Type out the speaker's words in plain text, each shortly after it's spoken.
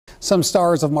Some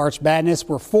stars of March Madness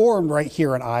were formed right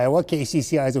here in Iowa.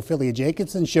 KCCI's Ophelia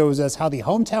Jacobson shows us how the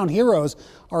hometown heroes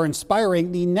are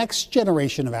inspiring the next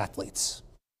generation of athletes.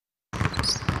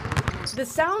 The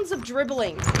sounds of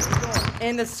dribbling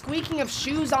and the squeaking of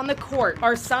shoes on the court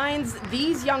are signs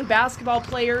these young basketball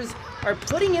players are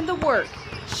putting in the work,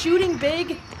 shooting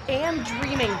big and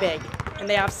dreaming big. And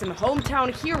they have some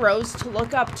hometown heroes to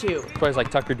look up to. Players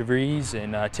like Tucker DeVries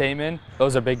and Taman,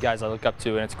 those are big guys I look up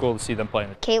to, and it's cool to see them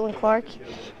playing. Caitlin Clark,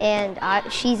 and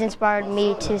she's inspired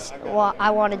me to,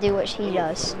 I want to do what she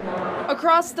does.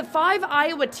 Across the 5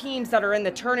 Iowa teams that are in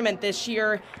the tournament this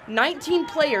year, 19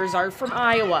 players are from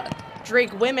Iowa.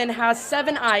 Drake Women has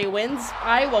 7 Iowans,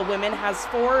 Iowa Women has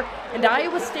 4, and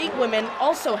Iowa State Women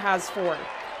also has 4.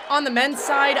 On the men's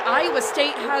side, Iowa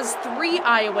State has 3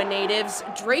 Iowa natives.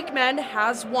 Drake Men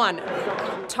has 1.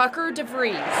 Tucker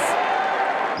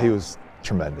DeVries. He was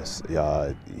tremendous.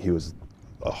 He was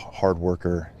a hard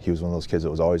worker. He was one of those kids that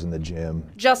was always in the gym.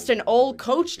 Justin Ohl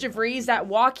coached DeVries at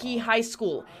Waukee High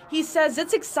School. He says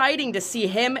it's exciting to see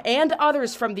him and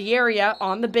others from the area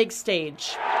on the big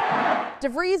stage.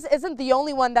 DeVries isn't the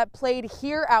only one that played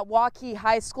here at Waukee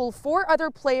High School. 4 other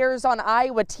players on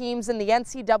Iowa teams in the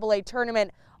NCAA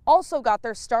tournament also got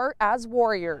their start as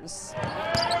Warriors.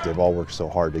 They've all worked so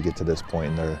hard to get to this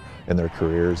point in their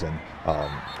careers, and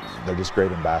they're just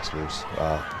great ambassadors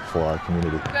for our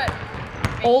community.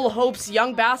 Good. Ohl hopes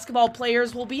young basketball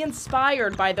players will be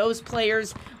inspired by those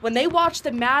players when they watch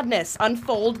the madness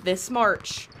unfold this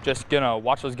March. Just gonna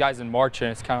watch those guys in March, and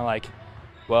it's kind of like,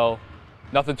 well,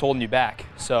 nothing's holding you back,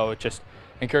 so it just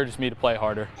encourages me to play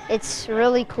harder. It's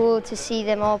really cool to see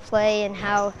them all play and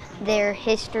how their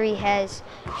history has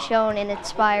shown and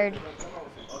inspired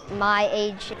my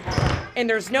age. And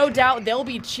there's no doubt they'll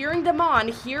be cheering them on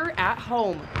here at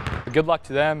home. Good luck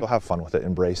to them. We'll have fun with it,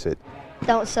 embrace it.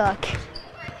 Don't suck.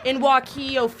 In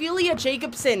Waukee, Ophelia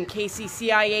Jacobson,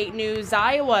 KCCI 8 News,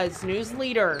 Iowa's news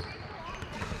leader.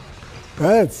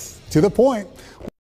 That's to the point.